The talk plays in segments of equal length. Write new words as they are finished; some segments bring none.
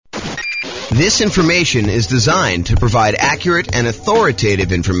This information is designed to provide accurate and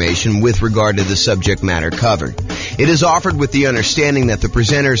authoritative information with regard to the subject matter covered. It is offered with the understanding that the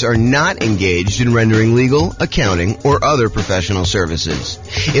presenters are not engaged in rendering legal, accounting, or other professional services.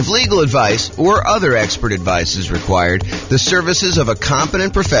 If legal advice or other expert advice is required, the services of a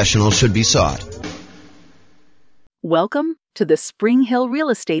competent professional should be sought. Welcome to the Spring Hill Real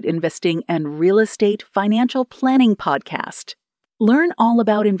Estate Investing and Real Estate Financial Planning Podcast. Learn all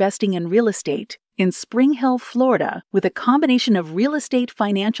about investing in real estate in Spring Hill, Florida, with a combination of real estate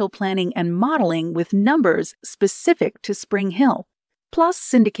financial planning and modeling with numbers specific to Spring Hill, plus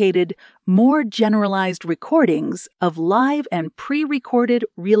syndicated, more generalized recordings of live and pre-recorded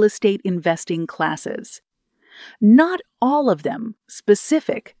real estate investing classes. Not all of them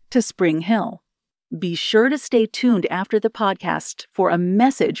specific to Spring Hill. Be sure to stay tuned after the podcast for a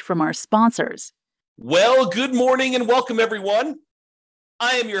message from our sponsors. Well, good morning and welcome, everyone.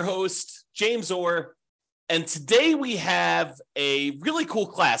 I am your host, James Orr, and today we have a really cool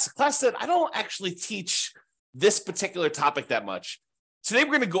class, a class that I don't actually teach this particular topic that much. Today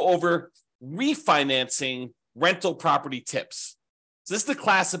we're going to go over refinancing rental property tips. So this is the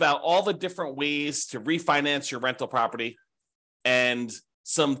class about all the different ways to refinance your rental property and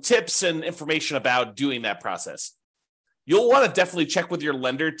some tips and information about doing that process. You'll want to definitely check with your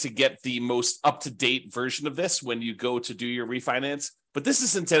lender to get the most up-to-date version of this when you go to do your refinance. But this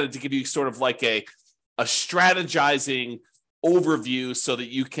is intended to give you sort of like a strategizing overview so that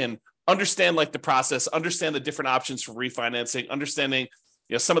you can understand like the process, understand the different options for refinancing, understanding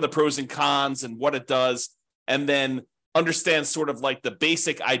some of the pros and cons and what it does, and then understand sort of like the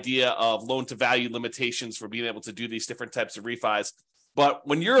basic idea of loan-to-value limitations for being able to do these different types of refis. But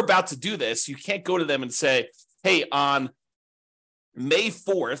when you're about to do this, you can't go to them and say, hey, on May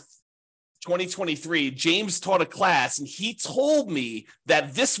 4th, 2023, James taught a class and he told me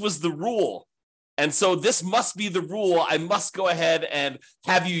that this was the rule. And so this must be the rule. I must go ahead and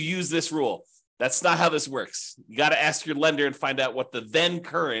have you use this rule. That's not how this works. You got to ask your lender and find out what the then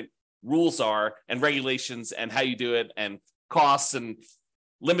current rules are and regulations and how you do it and costs and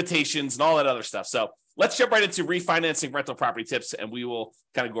limitations and all that other stuff. So let's jump right into refinancing rental property tips and we will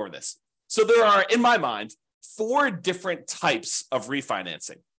kind of go over this. So there are, in my mind, 4 different types of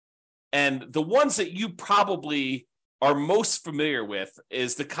refinancing. And the ones that you probably are most familiar with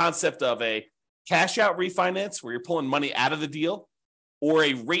is the concept of a cash out refinance where you're pulling money out of the deal, or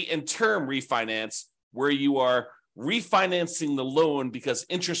a rate and term refinance where you are refinancing the loan because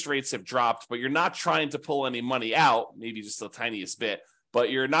interest rates have dropped, but you're not trying to pull any money out, maybe just the tiniest bit,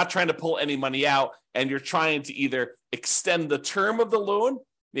 but you're not trying to pull any money out and you're trying to either extend the term of the loan.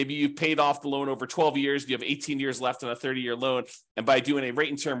 Maybe you've paid off the loan over 12 years, you have 18 years left on a 30-year loan, and by doing a rate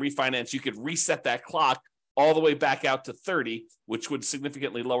and term refinance, you could reset that clock all the way back out to 30, which would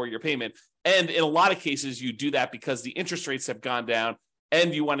significantly lower your payment. And in a lot of cases, you do that because the interest rates have gone down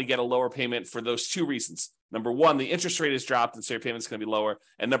and you want to get a lower payment for those 2 reasons. Number 1, the interest rate has dropped and so your payment's going to be lower.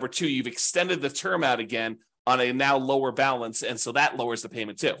 And number 2, you've extended the term out again on a now lower balance, and so that lowers the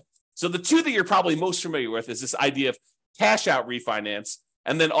payment too. So the 2 that you're probably most familiar with is this idea of cash out refinance,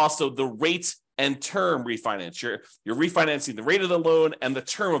 and then also the rate and term refinance. You're refinancing the rate of the loan and the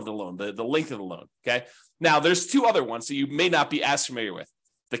term of the loan, the length of the loan, okay? Now, there's 2 other ones that you may not be as familiar with.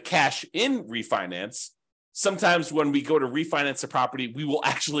 The cash in refinance. Sometimes when we go to refinance a property, we will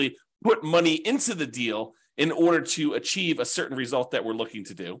actually put money into the deal in order to achieve a certain result that we're looking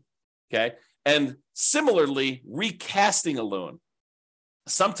to do, okay? And similarly, recasting a loan.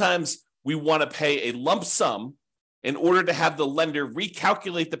 Sometimes we want to pay a lump sum in order to have the lender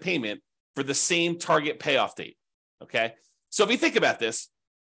recalculate the payment for the same target payoff date, okay? So if you think about this,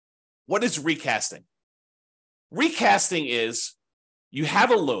 what is recasting? Recasting is you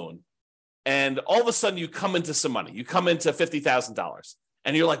have a loan and all of a sudden you come into some money. You come into $50,000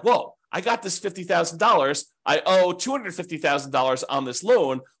 and you're like, whoa, I got this $50,000. I owe $250,000 on this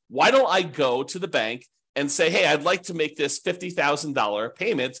loan. Why don't I go to the bank and say, hey, I'd like to make this $50,000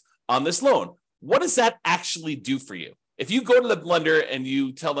 payment on this loan? What does that actually do for you? If you go to the lender and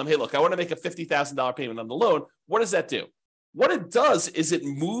you tell them, hey, look, I want to make a $50,000 payment on the loan, what does that do? What it does is it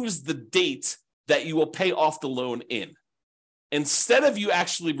moves the date that you will pay off the loan in. Instead of you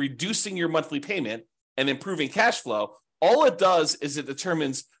actually reducing your monthly payment and improving cash flow, all it does is it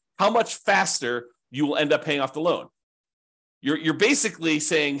determines how much faster you will end up paying off the loan. You're basically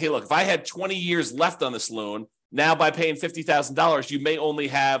saying, hey, look, if I had 20 years left on this loan, now by paying $50,000, you may only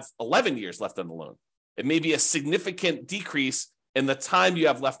have 11 years left on the loan. It may be a significant decrease in the time you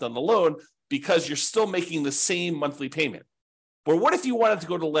have left on the loan because you're still making the same monthly payment. But what if you wanted to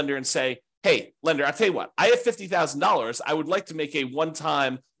go to the lender and say, hey, lender, I'll tell you what, I have $50,000. I would like to make a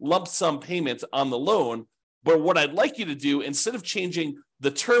one-time lump sum payment on the loan. But what I'd like you to do, instead of changing the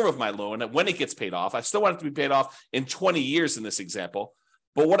term of my loan and when it gets paid off, I still want it to be paid off in 20 years in this example.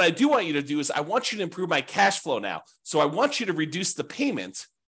 But what I do want you to do is I want you to improve my cash flow now. So I want you to reduce the payment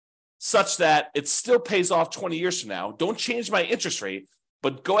such that it still pays off 20 years from now. Don't change my interest rate,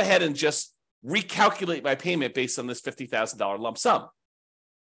 but go ahead and just recalculate my payment based on this $50,000 lump sum.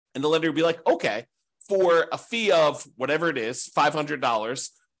 And the lender will be like, okay, for a fee of whatever it is, $500,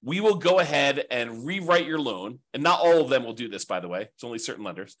 we will go ahead and rewrite your loan. And not all of them will do this, by the way. It's only certain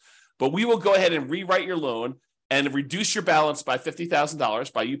lenders. But we will go ahead and rewrite your loan and reduce your balance by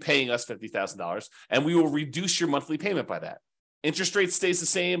 $50,000 by you paying us $50,000. And we will reduce your monthly payment by that. Interest rate stays the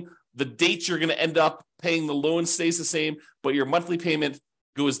same. The date you're going to end up paying the loan stays the same, but your monthly payment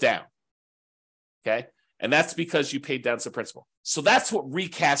goes down. Okay? And that's because you paid down some principal. So that's what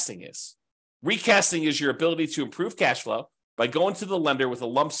recasting is. Recasting is your ability to improve cash flow by going to the lender with a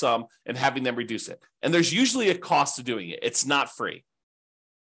lump sum and having them reduce it. And there's usually a cost to doing it. It's not free.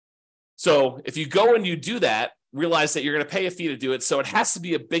 So if you go and you do that, realize that you're going to pay a fee to do it. So it has to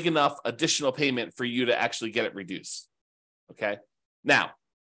be a big enough additional payment for you to actually get it reduced. Okay. Now,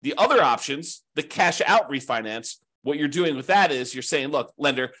 the other options, the cash out refinance, what you're doing with that is you're saying, look,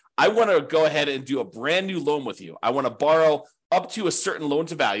 lender, I want to go ahead and do a brand new loan with you. I want to borrow up to a certain loan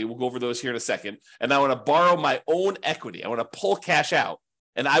to value. We'll go over those here in a second. And I want to borrow my own equity. I want to pull cash out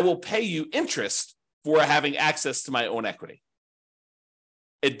and I will pay you interest for having access to my own equity.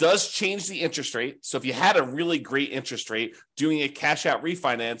 It does change the interest rate. So if you had a really great interest rate, doing a cash out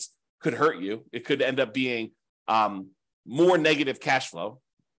refinance could hurt you. It could end up being more negative cash flow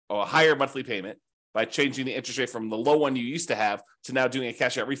or a higher monthly payment by changing the interest rate from the low one you used to have to now doing a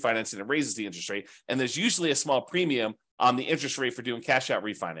cash out refinance, and it raises the interest rate. And there's usually a small premium on the interest rate for doing cash out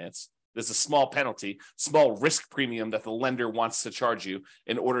refinance. There's a small penalty, small risk premium that the lender wants to charge you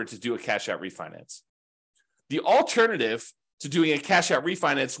in order to do a cash out refinance. The alternative to doing a cash out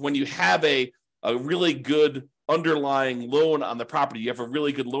refinance, when you have a really good underlying loan on the property, you have a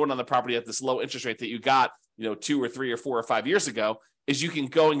really good loan on the property at this low interest rate that you got, 2 or 3 or 4 or 5 years ago, is you can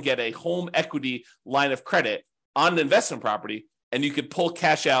go and get a home equity line of credit on an investment property, and you could pull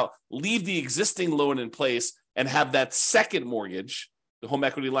cash out, leave the existing loan in place, and have that second mortgage, the home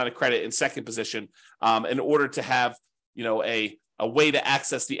equity line of credit, in second position, in order to have, a way to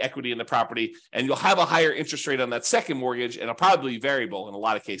access the equity in the property. And you'll have a higher interest rate on that second mortgage, and it'll probably be variable in a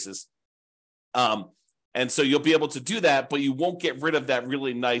lot of cases. And so you'll be able to do that, but you won't get rid of that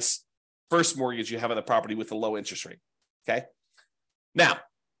really nice first mortgage you have on the property with a low interest rate. Okay. Now,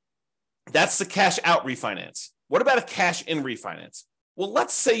 that's the cash out refinance. What about a cash in refinance? Well,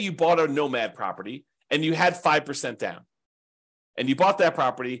 let's say you bought a nomad property and you had 5% down, and you bought that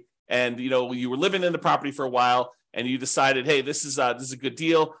property, and you were living in the property for a while, and you decided, hey, this is a good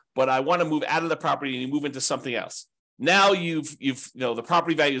deal, but I want to move out of the property, and you move into something else. Now you've the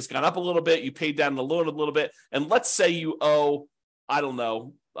property value has gone up a little bit. You paid down the loan a little bit, and let's say you owe, I don't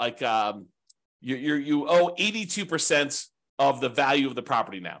know, like you owe 82% of the value of the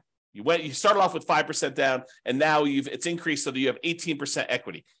property now. You started off with 5% down, and now it's increased so that you have 18%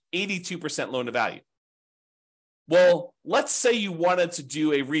 equity, 82% loan to value. Well, let's say you wanted to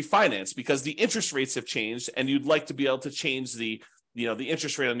do a refinance because the interest rates have changed, and you'd like to be able to change the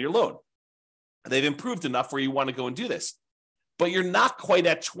interest rate on your loan. They've improved enough where you want to go and do this, but you're not quite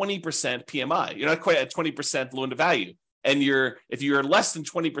at 20% PMI. You're not quite at 20% loan to value. And if you're less than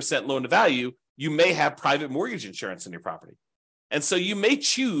 20% loan to value, you may have private mortgage insurance in your property. And so you may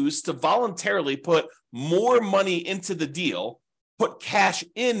choose to voluntarily put more money into the deal, put cash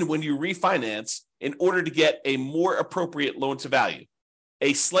in when you refinance in order to get a more appropriate loan to value,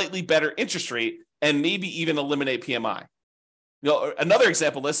 a slightly better interest rate, and maybe even eliminate PMI. Another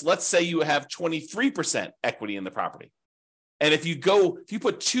example of this, let's say you have 23% equity in the property. And if you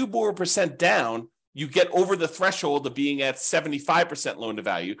put 2% more down, you get over the threshold of being at 75% loan to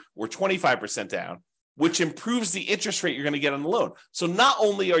value or 25% down, which improves the interest rate you're going to get on the loan. So not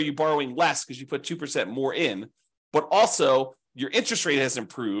only are you borrowing less because you put 2% more in, but also your interest rate has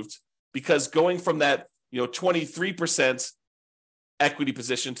improved because going from that 23% equity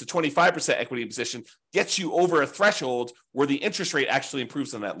position to 25% equity position gets you over a threshold where the interest rate actually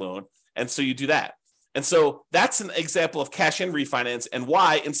improves on that loan. And so you do that. And so that's an example of cash in refinance, and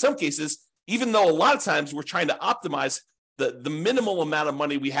why in some cases, even though a lot of times we're trying to optimize the minimal amount of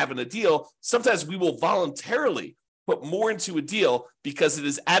money we have in a deal, sometimes we will voluntarily put more into a deal because it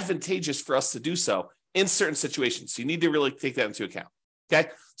is advantageous for us to do so in certain situations. So you need to really take that into account. Okay.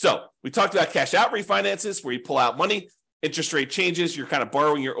 So we talked about cash out refinances where you pull out money. interest rate changes, you're kind of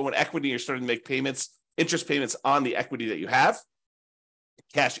borrowing your own equity, you're starting to make interest payments on the equity that you have.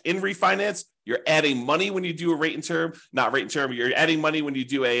 Cash in refinance, you're adding money when you do a rate and term, not rate and term, you're adding money when you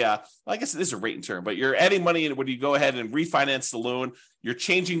do I guess it is a rate and term, but you're adding money when you go ahead and refinance the loan. You're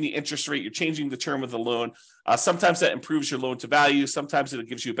changing the interest rate, you're changing the term of the loan. Sometimes that improves your loan to value. Sometimes it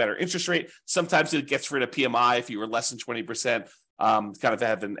gives you a better interest rate. Sometimes it gets rid of PMI if you were less than 20%, kind of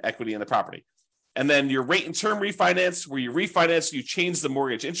have an equity in the property. And then your rate and term refinance, where you refinance, you change the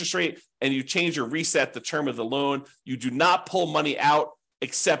mortgage interest rate and you change or reset the term of the loan. You do not pull money out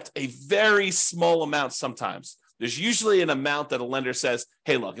except a very small amount sometimes. There's usually an amount that a lender says,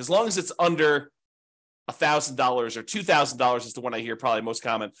 hey, look, as long as it's under $1,000 or $2,000 is the one I hear probably most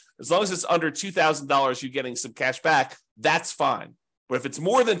common. As long as it's under $2,000, you're getting some cash back, that's fine. But if it's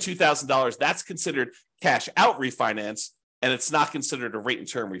more than $2,000, that's considered cash out refinance, and it's not considered a rate and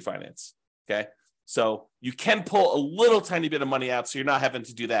term refinance, okay? So you can pull a little tiny bit of money out, so you're not having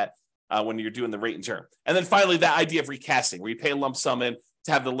to do that when you're doing the rate and term. And then finally, that idea of recasting, where you pay a lump sum in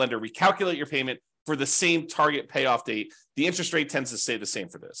to have the lender recalculate your payment for the same target payoff date. The interest rate tends to stay the same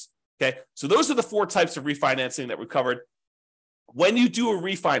for this. Okay, so those are the 4 types of refinancing that we covered. When you do a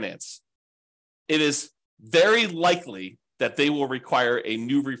refinance, it is very likely that they will require a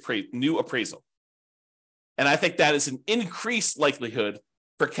new appraisal. And I think that is an increased likelihood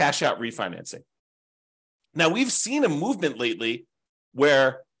for cash out refinancing. Now, we've seen a movement lately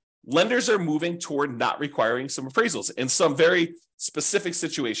where lenders are moving toward not requiring some appraisals in some very specific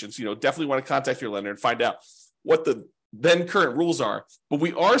situations. Definitely want to contact your lender and find out what the then current rules are. But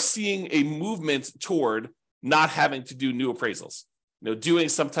we are seeing a movement toward not having to do new appraisals. Doing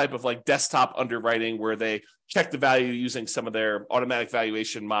some type of like desktop underwriting where they check the value using some of their automatic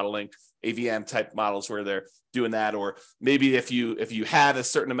valuation modeling, AVM type models where they're doing that. Or maybe if you had a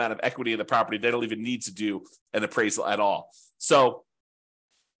certain amount of equity in the property, they don't even need to do an appraisal at all. So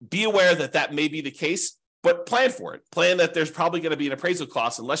be aware that may be the case, but plan for it. Plan that there's probably going to be an appraisal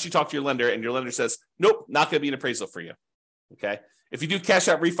cost unless you talk to your lender and your lender says, nope, not going to be an appraisal for you. Okay. If you do cash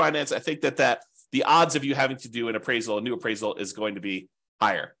out refinance, I think that the odds of you having to do a new appraisal is going to be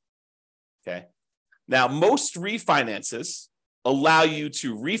higher. Okay. Now, most refinances allow you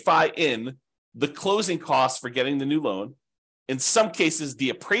to refi in the closing costs for getting the new loan. In some cases,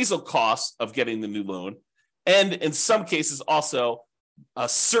 the appraisal costs of getting the new loan. And in some cases also, a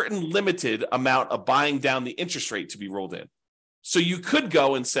certain limited amount of buying down the interest rate to be rolled in. So you could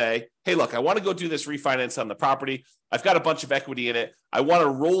go and say, hey, look, I want to go do this refinance on the property. I've got a bunch of equity in it. I want to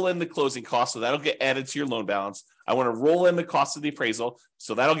roll in the closing costs, so that'll get added to your loan balance. I want to roll in the cost of the appraisal,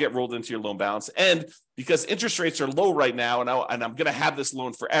 so that'll get rolled into your loan balance. And because interest rates are low right now, and I'm going to have this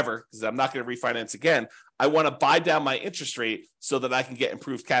loan forever because I'm not going to refinance again, I want to buy down my interest rate so that I can get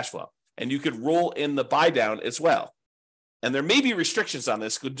improved cash flow. And you could roll in the buy down as well. And there may be restrictions on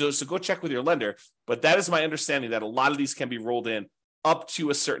this, so go check with your lender. But that is my understanding that a lot of these can be rolled in up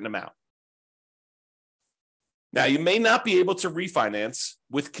to a certain amount. Now, you may not be able to refinance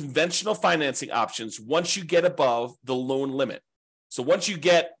with conventional financing options once you get above the loan limit. So once you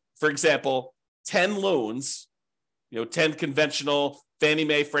get, for example, 10 loans, 10 conventional Fannie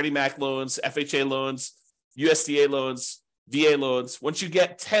Mae, Freddie Mac loans, FHA loans, USDA loans, VA loans, once you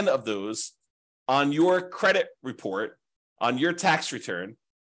get 10 of those on your credit report, on your tax return,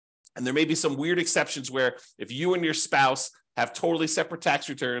 and there may be some weird exceptions where if you and your spouse have totally separate tax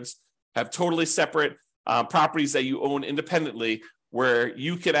returns, have totally separate properties that you own independently, where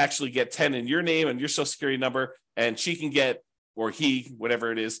you can actually get 10 in your name and your social security number, and she can get, or he,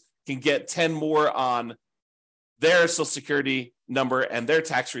 whatever it is, can get 10 more on their social security number and their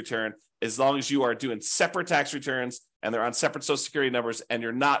tax return, as long as you are doing separate tax returns and they're on separate social security numbers and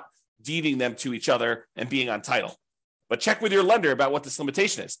you're not deeding them to each other and being on title. But check with your lender about what this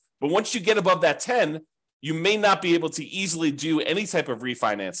limitation is. But once you get above that 10, you may not be able to easily do any type of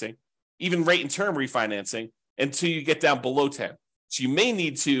refinancing, even rate and term refinancing, until you get down below 10. So you may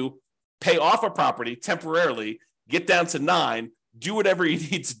need to pay off a property temporarily, get down to 9, do whatever you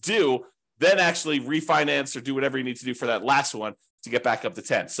need to do, then actually refinance or do whatever you need to do for that last one to get back up to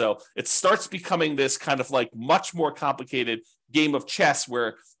 10. So it starts becoming this kind of like much more complicated game of chess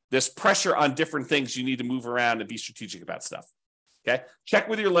where there's pressure on different things. You need to move around and be strategic about stuff. Okay. Check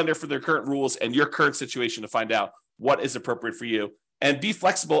with your lender for their current rules and your current situation to find out what is appropriate for you, and be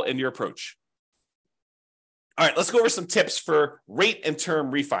flexible in your approach. All right, let's go over some tips for rate and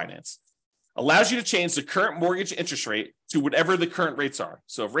term refinance. Allows you to change the current mortgage interest rate to whatever the current rates are.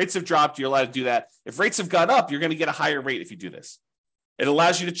 So if rates have dropped, you're allowed to do that. If rates have gone up, you're going to get a higher rate if you do this. It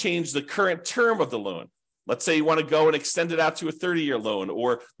allows you to change the current term of the loan. Let's say you want to go and extend it out to a 30-year loan,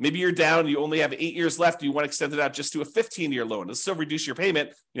 or maybe you're down, you only have 8 years left, you want to extend it out just to a 15-year loan. It'll still reduce your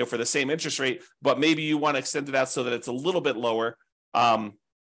payment, for the same interest rate, but maybe you want to extend it out so that it's a little bit lower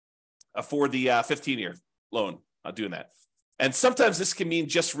for the 15-year loan, doing that. And sometimes this can mean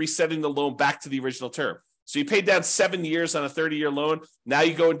just resetting the loan back to the original term. So you paid down 7 years on a 30-year loan. Now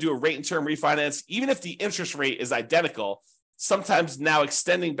you go and do a rate and term refinance. Even if the interest rate is identical, sometimes now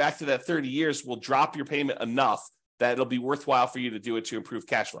extending back to that 30 years will drop your payment enough that it'll be worthwhile for you to do it to improve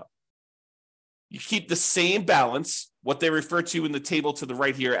cash flow. You keep the same balance, what they refer to in the table to the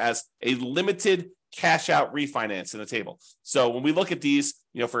right here as a limited cash out refinance in the table. So when we look at these,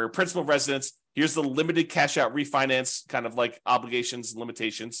 for principal residence, here's the limited cash out refinance, kind of like obligations and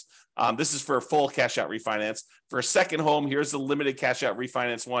limitations. This is for a full cash out refinance. For a second home, here's the limited cash out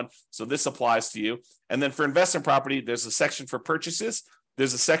refinance one. So this applies to you. And then for investment property, there's a section for purchases.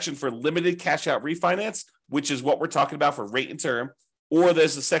 There's a section for limited cash out refinance, which is what we're talking about for rate and term. Or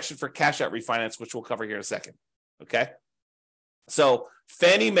there's a section for cash out refinance, which we'll cover here in a second. Okay. So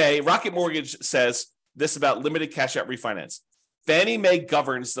Fannie Mae, Rocket Mortgage says this about limited cash out refinance. Fannie Mae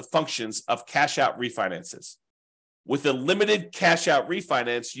governs the functions of cash out refinances. With a limited cash out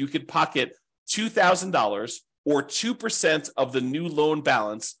refinance, you could pocket $2,000 or 2% of the new loan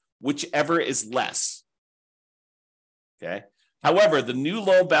balance, whichever is less. Okay. However, the new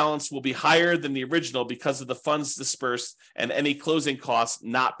loan balance will be higher than the original because of the funds dispersed and any closing costs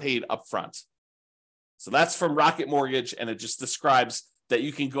not paid upfront. So that's from Rocket Mortgage, and it just describes that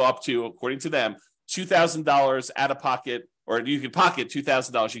you can go up to, according to them, $2,000 out of pocket, or you can pocket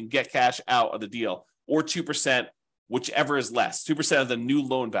 $2,000. You can get cash out of the deal, or 2%, whichever is less, 2% of the new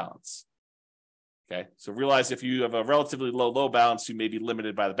loan balance. Okay, so realize if you have a relatively low balance, you may be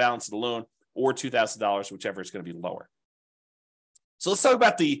limited by the balance of the loan, or $2,000, whichever is going to be lower. So let's talk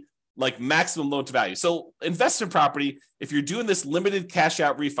about the maximum loan to value. So investment property, if you're doing this limited cash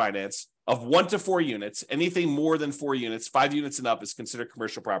out refinance of 1 to 4 units, anything more than 4 units, 5 units and up is considered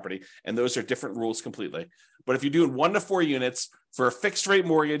commercial property. And those are different rules completely. But if you're doing 1 to 4 units for a fixed rate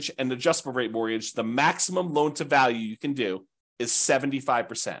mortgage and adjustable rate mortgage, the maximum loan to value you can do is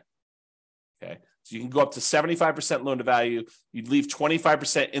 75%. Okay. So you can go up to 75% loan to value. You'd leave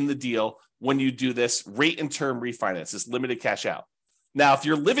 25% in the deal when you do this rate and term refinance, this limited cash out. Now, if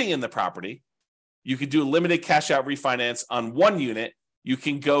you're living in the property, you could do a limited cash out refinance on 1 unit. You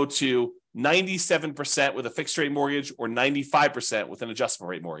can go to 97% with a fixed rate mortgage or 95% with an adjustable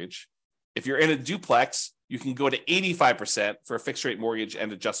rate mortgage. If you're in a duplex, you can go to 85% for a fixed rate mortgage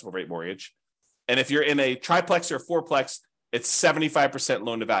and adjustable rate mortgage. And if you're in a triplex or fourplex, it's 75%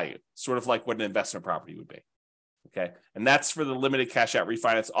 loan to value, sort of like what an investment property would be. Okay. And that's for the limited cash out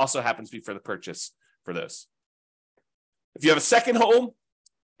refinance. Also happens to be for the purchase for those. If you have a second home,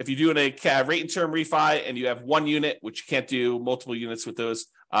 if you're doing a rate and term refi and you have 1 unit, which you can't do multiple units with those,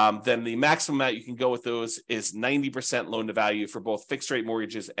 then the maximum amount you can go with those is 90% loan to value for both fixed rate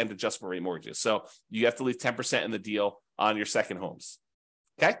mortgages and adjustable rate mortgages. So you have to leave 10% in the deal on your second homes.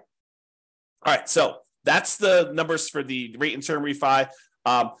 Okay. All right. So that's the numbers for the rate and term refi.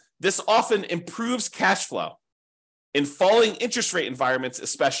 This often improves cash flow in falling interest rate environments,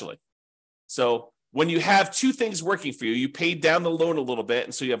 especially. So when you have 2 things working for you, you paid down the loan a little bit,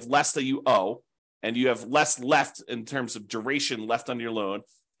 and so you have less that you owe, and you have less left in terms of duration left on your loan.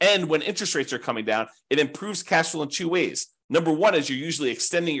 And when interest rates are coming down, it improves cash flow in 2 ways. Number one is you're usually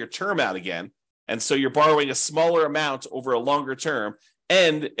extending your term out again, and so you're borrowing a smaller amount over a longer term.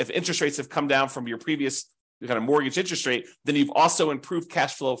 And if interest rates have come down from your previous kind of mortgage interest rate, then you've also improved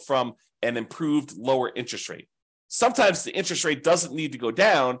cash flow from an improved lower interest rate. Sometimes the interest rate doesn't need to go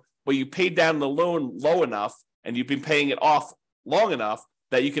down, but you paid down the loan low enough and you've been paying it off long enough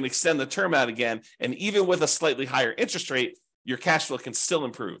that you can extend the term out again. And even with a slightly higher interest rate, your cash flow can still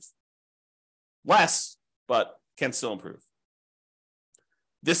improve. Less, but can still improve.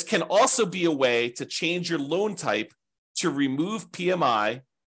 This can also be a way to change your loan type to remove PMI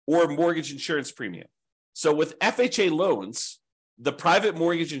or mortgage insurance premium. So with FHA loans, the private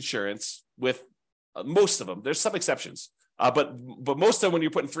mortgage insurance with most of them, there's some exceptions, but most of them, when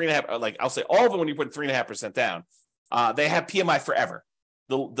you're putting 3.5%, I'll say all of them, when you're putting 3.5% down, they have PMI forever.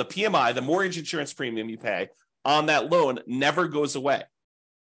 The PMI, the mortgage insurance premium you pay on that loan, never goes away.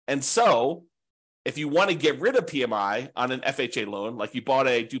 And so if you want to get rid of PMI on an FHA loan, like you bought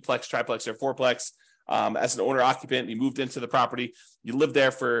a duplex, triplex, or fourplex as an owner occupant, you moved into the property, you lived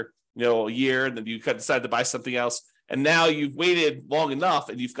there for a year, and then you decided to buy something else. And now you've waited long enough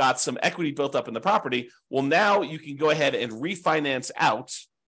and you've got some equity built up in the property. Well, now you can go ahead and refinance out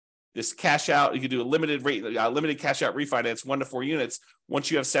this cash out. You can do a limited cash out refinance, 1 to 4 units,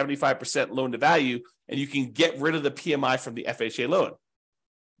 once you have 75% loan to value, and you can get rid of the PMI from the FHA loan.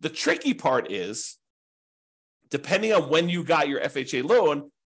 The tricky part is, depending on when you got your FHA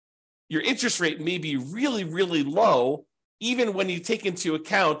loan, your interest rate may be really, really low, even when you take into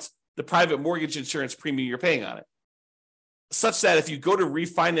account the private mortgage insurance premium you're paying on it. Such that if you go to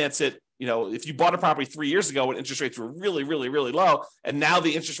refinance it, if you bought a property 3 years ago when interest rates were really, really, really low, and now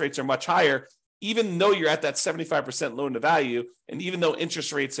the interest rates are much higher, even though you're at that 75% loan to value, and even though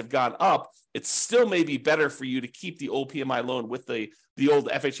interest rates have gone up, it still may be better for you to keep the old PMI loan with the old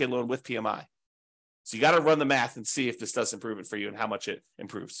FHA loan with PMI. So you got to run the math and see if this does improve it for you and how much it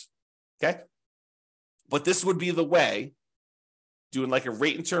improves. Okay? But this would be the way, doing like a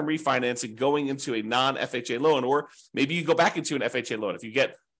rate and term refinancing, going into a non-FHA loan, or maybe you go back into an FHA loan. If you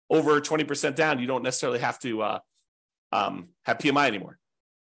get over 20% down, you don't necessarily have to have PMI anymore.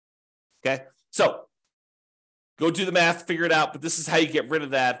 Okay? So go do the math, figure it out, but this is how you get rid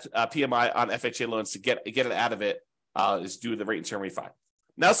of that PMI on FHA loans to get it out of it, is do the rate and term refi.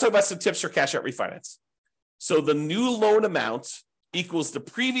 Now let's talk about some tips for cash out refinance. So the new loan amount equals the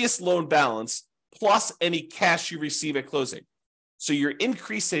previous loan balance plus any cash you receive at closing. So you're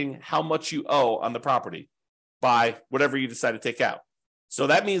increasing how much you owe on the property by whatever you decide to take out. So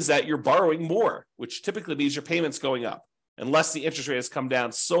that means that you're borrowing more, which typically means your payment's going up, unless the interest rate has come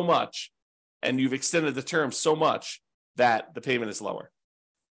down so much and you've extended the term so much that the payment is lower.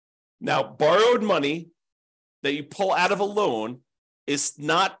 Now, borrowed money that you pull out of a loan is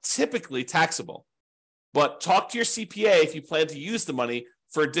not typically taxable, but talk to your CPA if you plan to use the money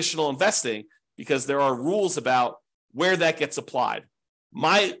for additional investing, because there are rules about where that gets applied.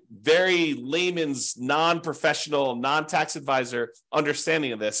 My very layman's, non-professional, non-tax advisor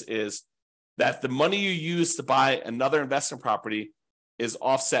understanding of this is that the money you use to buy another investment property is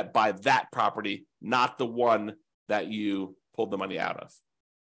offset by that property, not the one that you pulled the money out of.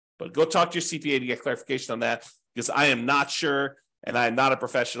 But go talk to your CPA to get clarification on that, because I am not sure, and I am not a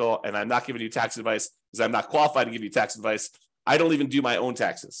professional, and I'm not giving you tax advice because I'm not qualified to give you tax advice. I don't even do my own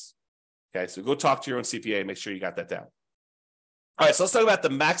taxes. Okay, so go talk to your own CPA and make sure you got that down. All right, so let's talk about the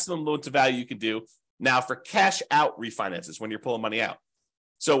maximum loan to value you can do now for cash out refinances when you're pulling money out.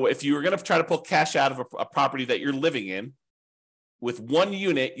 So if you were going to try to pull cash out of a property that you're living in, with one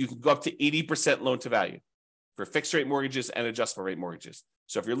unit, you can go up to 80% loan to value for fixed rate mortgages and adjustable rate mortgages.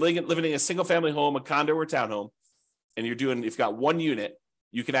 So if you're living in a single family home, a condo or townhome, and if you've got one unit,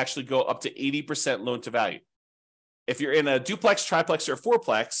 you can actually go up to 80% loan to value. If you're in a duplex, triplex, or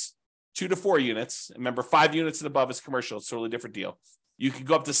fourplex, 2 to 4 units, remember 5 units and above is commercial, it's a totally different deal. You can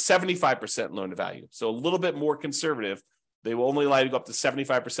go up to 75% loan to value. So a little bit more conservative. They will only allow you to go up to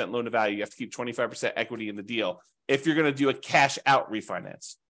 75% loan to value. You have to keep 25% equity in the deal if you're going to do a cash out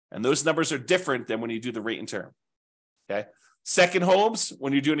refinance. And those numbers are different than when you do the rate and term. Okay. Second homes,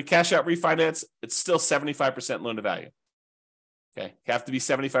 when you're doing a cash out refinance, it's still 75% loan to value. Okay. You have to be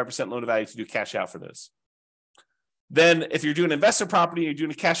 75% loan to value to do cash out for this. Then if you're doing investment property, you're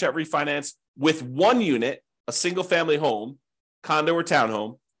doing a cash out refinance with one unit, a single family home, condo or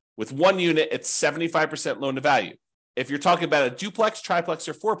townhome, with one unit, it's 75% loan to value. If you're talking about a duplex, triplex,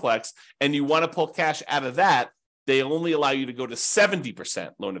 or fourplex, and you want to pull cash out of that, they only allow you to go to 70%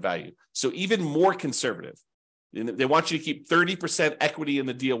 loan to value. So even more conservative. They want you to keep 30% equity in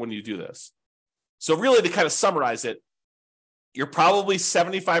the deal when you do this. So really, to kind of summarize it, you're probably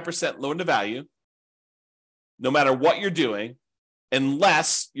 75% loan to value, no matter what you're doing,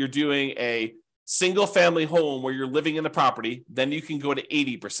 unless you're doing a single family home where you're living in the property, then you can go to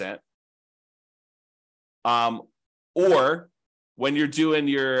 80%. Or when you're doing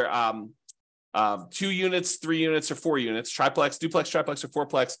your 2 units, 3 units, or 4 units, triplex, duplex, triplex, or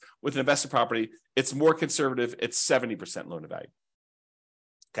fourplex with an investment property, it's more conservative. It's 70% loan to value.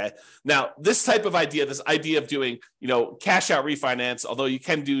 Okay. Now, this type of idea, this idea of doing, cash out refinance, although you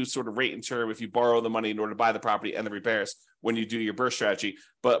can do sort of rate and term if you borrow the money in order to buy the property and the repairs when you do your burst strategy.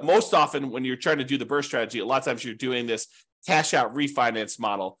 But most often when you're trying to do the burst strategy, a lot of times you're doing this cash out refinance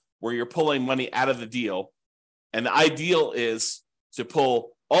model where you're pulling money out of the deal. And the ideal is to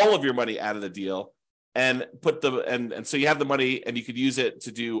pull all of your money out of the deal and and so you have the money and you could use it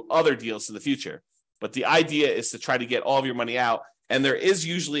to do other deals in the future. But the idea is to try to get all of your money out. And there is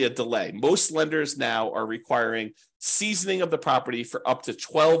usually a delay. Most lenders now are requiring seasoning of the property for up to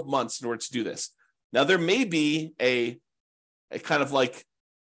 12 months in order to do this. Now, there may be a kind of like,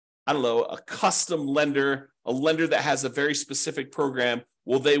 I don't know, a custom lender, a lender that has a very specific program.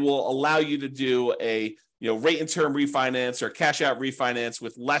 Well, they will allow you to do a rate and term refinance or cash out refinance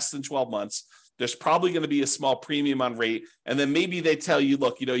with less than 12 months. There's probably going to be a small premium on rate. And then maybe they tell you,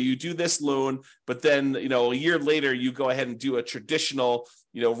 look, you do this loan, but then, a year later, you go ahead and do a traditional,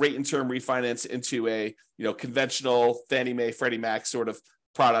 rate and term refinance into a, conventional Fannie Mae, Freddie Mac sort of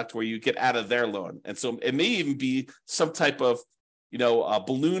product where you get out of their loan. And so it may even be some type of, a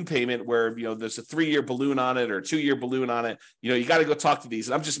balloon payment where, there's a 3-year balloon on it or a 2-year balloon on it. You got to go talk to these.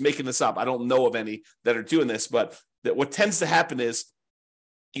 And I'm just making this up. I don't know of any that are doing this, but what tends to happen is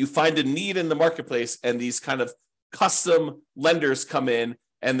you find a need in the marketplace and these kind of custom lenders come in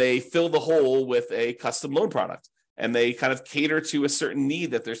and they fill the hole with a custom loan product. And they kind of cater to a certain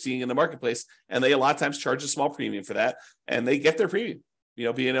need that they're seeing in the marketplace. And they a lot of times charge a small premium for that. And they get their premium,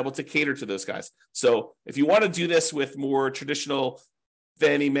 being able to cater to those guys. So if you want to do this with more traditional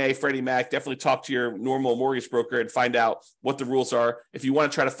Fannie Mae, Freddie Mac, definitely talk to your normal mortgage broker and find out what the rules are. If you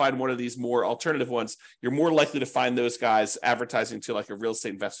want to try to find one of these more alternative ones, you're more likely to find those guys advertising to like a real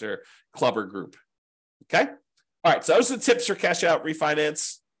estate investor club or group. Okay. All right. So those are the tips for cash out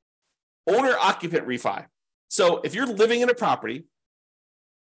refinance. Owner occupant refi. So if you're living in a property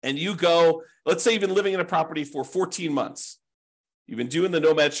and you go, let's say you've been living in a property for 14 months, you've been doing the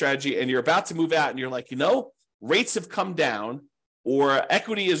nomad strategy and you're about to move out and you're like, rates have come down or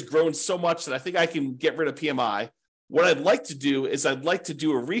equity has grown so much that I think I can get rid of PMI. What I'd like to do is I'd like to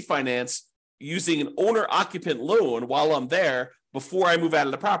do a refinance using an owner occupant loan while I'm there before I move out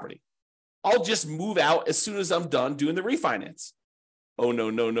of the property. I'll just move out as soon as I'm done doing the refinance. Oh,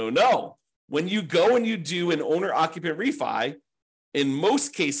 no. When you go and you do an owner-occupant refi, in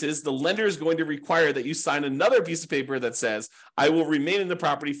most cases, the lender is going to require that you sign another piece of paper that says, I will remain in the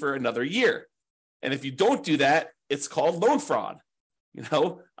property for another year. And if you don't do that, it's called loan fraud.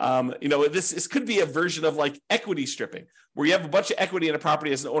 This could be a version of like equity stripping, where you have a bunch of equity in a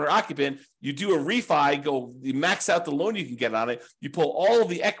property as an owner-occupant, you do a refi, you max out the loan you can get on it, you pull all of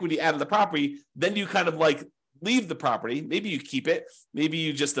the equity out of the property, then you kind of like leave the property. Maybe you keep it. Maybe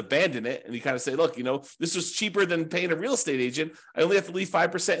you just abandon it. And you kind of say, look, this was cheaper than paying a real estate agent. I only have to leave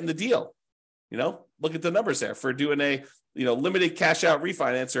 5% in the deal. Look at the numbers there for doing a, limited cash out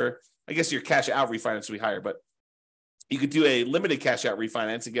refinance, or I guess your cash out refinance will be higher, but you could do a limited cash out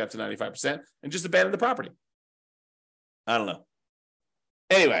refinance and get up to 95% and just abandon the property. I don't know.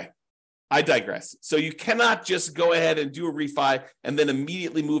 Anyway, I digress. So you cannot just go ahead and do a refi and then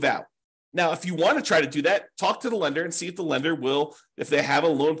immediately move out. Now, if you want to try to do that, talk to the lender and see if the lender will, if they have a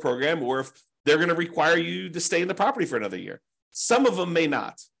loan program or if they're going to require you to stay in the property for another year. Some of them may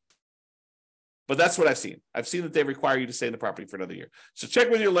not, but that's what I've seen. I've seen that they require you to stay in the property for another year. So check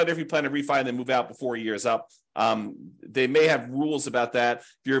with your lender if you plan to refi and then move out before a year is up. They may have rules about that.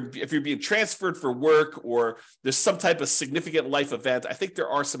 If you're being transferred for work or there's some type of significant life event, I think there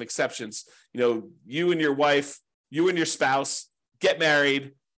are some exceptions. You and your wife, you and your spouse get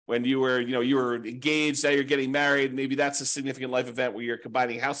married. When you were engaged, now you're getting married. Maybe that's a significant life event where you're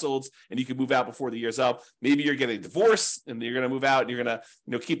combining households and you can move out before the year's up. Maybe you're getting divorced and you're going to move out and you're going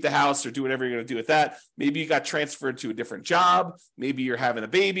to keep the house or do whatever you're going to do with that. Maybe you got transferred to a different job. Maybe you're having a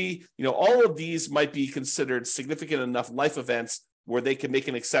baby. All of these might be considered significant enough life events where they can make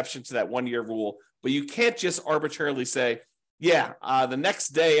an exception to that 1-year rule. But you can't just arbitrarily say, the next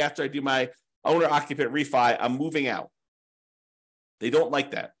day after I do my owner occupant refi, I'm moving out. They don't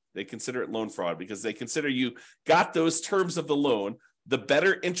like that. They consider it loan fraud because they consider you got those terms of the loan, the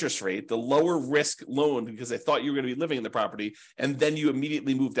better interest rate, the lower risk loan because they thought you were going to be living in the property, and then you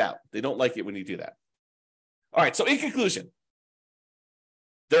immediately moved out. They don't like it when you do that. All right, so in conclusion,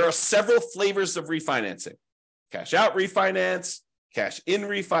 there are several flavors of refinancing. Cash out refinance, cash in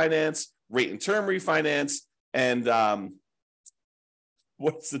refinance, rate and term refinance, and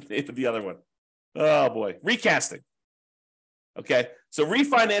what's the name of the other one? Oh boy, recasting. Okay, so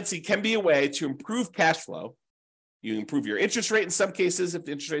refinancing can be a way to improve cash flow. You improve your interest rate in some cases if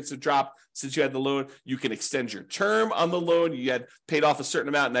the interest rates have dropped since you had the loan. You can extend your term on the loan. You had paid off a certain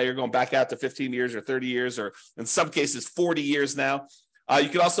amount. Now you're going back out to 15 years or 30 years or in some cases 40 years now. You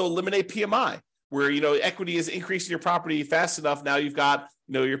can also eliminate PMI where, equity is increasing your property fast enough. Now you've got,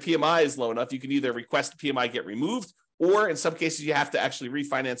 your PMI is low enough. You can either request PMI get removed or in some cases you have to actually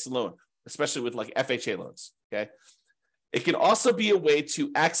refinance the loan, especially with like FHA loans, okay? It can also be a way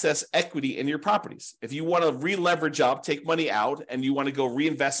to access equity in your properties. If you want to re-leverage up, take money out, and you want to go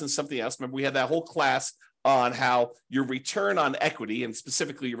reinvest in something else, remember we had that whole class on how your return on equity, and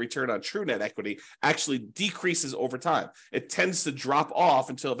specifically your return on true net equity, actually decreases over time. It tends to drop off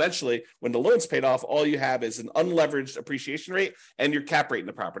until eventually, when the loan's paid off, all you have is an unleveraged appreciation rate and your cap rate in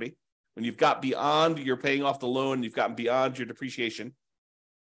the property. When you've got beyond your paying off the loan, you've gotten beyond your depreciation,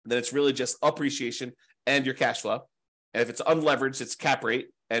 then it's really just appreciation and your cash flow. And if it's unleveraged, it's cap rate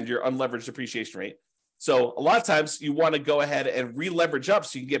and your unleveraged depreciation rate. So a lot of times you want to go ahead and re-leverage up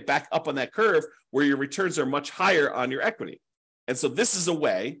so you can get back up on that curve where your returns are much higher on your equity. And so this is a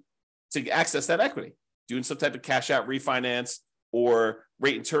way to access that equity, doing some type of cash out refinance or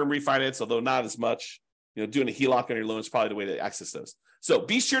rate and term refinance, although not as much. Doing a HELOC on your loan is probably the way to access those. So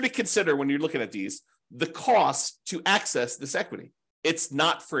be sure to consider when you're looking at these, the cost to access this equity. It's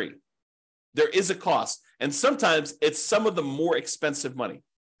not free. There is a cost. And sometimes it's some of the more expensive money.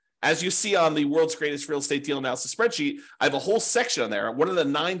 As you see on the World's Greatest Real Estate Deal Analysis spreadsheet, I have a whole section on there. One of the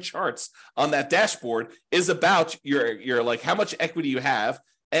 9 charts on that dashboard is about your like how much equity you have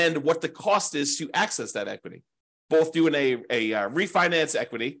and what the cost is to access that equity. Both doing a refinance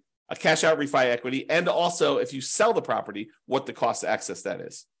equity, a cash out refi equity, and also if you sell the property, what the cost to access that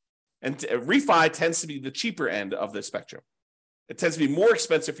is. And refi tends to be the cheaper end of the spectrum. It tends to be more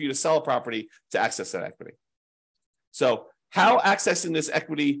expensive for you to sell a property to access that equity. So how accessing this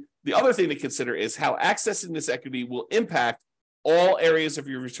equity, the other thing to consider is how accessing this equity will impact all areas of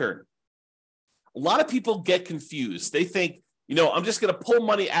your return. A lot of people get confused. They think, I'm just going to pull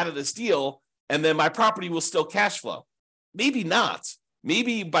money out of this deal and then my property will still cash flow. Maybe not.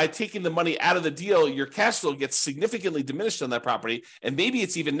 Maybe by taking the money out of the deal, your cash flow gets significantly diminished on that property, and maybe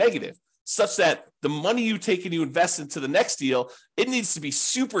it's even negative, such that the money you take and you invest into the next deal, it needs to be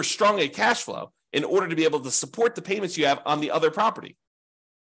super strong at cash flow in order to be able to support the payments you have on the other property.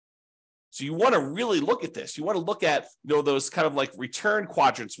 So you want to really look at this. You want to look at those kind of like return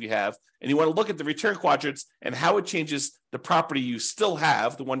quadrants we have, and you want to look at the return quadrants and how it changes the property you still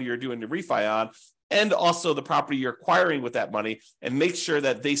have, the one you're doing the refi on, and also the property you're acquiring with that money, and make sure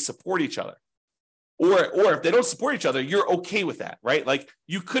that they support each other. Or if they don't support each other, you're okay with that, right? Like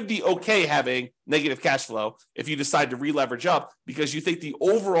you could be okay having negative cash flow if you decide to re-leverage up because you think the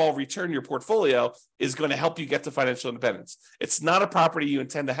overall return in your portfolio is going to help you get to financial independence. It's not a property you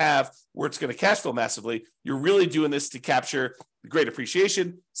intend to have where it's going to cash flow massively. You're really doing this to capture great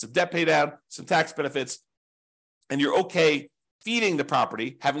appreciation, some debt pay down, some tax benefits, and you're okay feeding the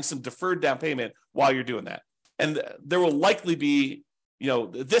property, having some deferred down payment while you're doing that. And there will likely be,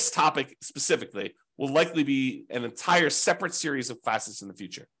 this topic specifically will likely be an entire separate series of classes in the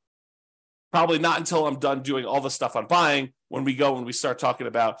future. Probably not until I'm done doing all the stuff on buying when we start talking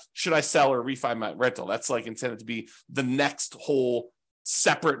about should I sell or refi my rental. That's like intended to be the next whole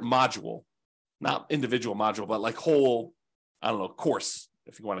separate module, not individual module, but like whole, course,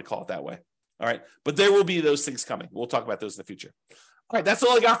 if you want to call it that way. All right. But there will be those things coming. We'll talk about those in the future. All right. That's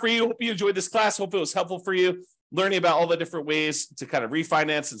all I got for you. Hope you enjoyed this class. Hope it was helpful for you, learning about all the different ways to kind of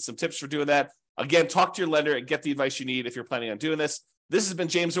refinance and some tips for doing that. Again, talk to your lender and get the advice you need if you're planning on doing this. This has been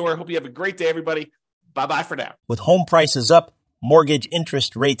James Orr. Hope you have a great day, everybody. Bye-bye for now. With home prices up, mortgage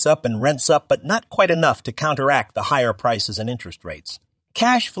interest rates up, and rents up, but not quite enough to counteract the higher prices and interest rates.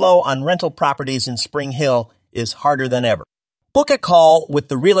 Cash flow on rental properties in Spring Hill is harder than ever. Book a call with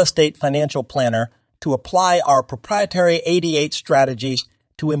the Real Estate Financial Planner to apply our proprietary 88 strategies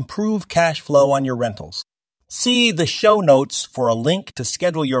to improve cash flow on your rentals. See the show notes for a link to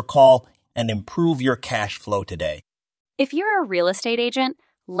schedule your call and improve your cash flow today. If you're a real estate agent,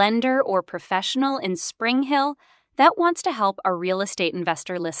 lender, or professional in Spring Hill that wants to help our real estate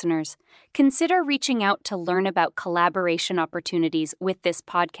investor listeners, consider reaching out to learn about collaboration opportunities with this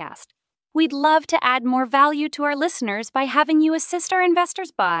podcast. We'd love to add more value to our listeners by having you assist our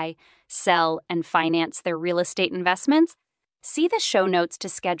investors buy, sell, and finance their real estate investments. See the show notes to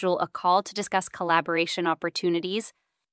schedule a call to discuss collaboration opportunities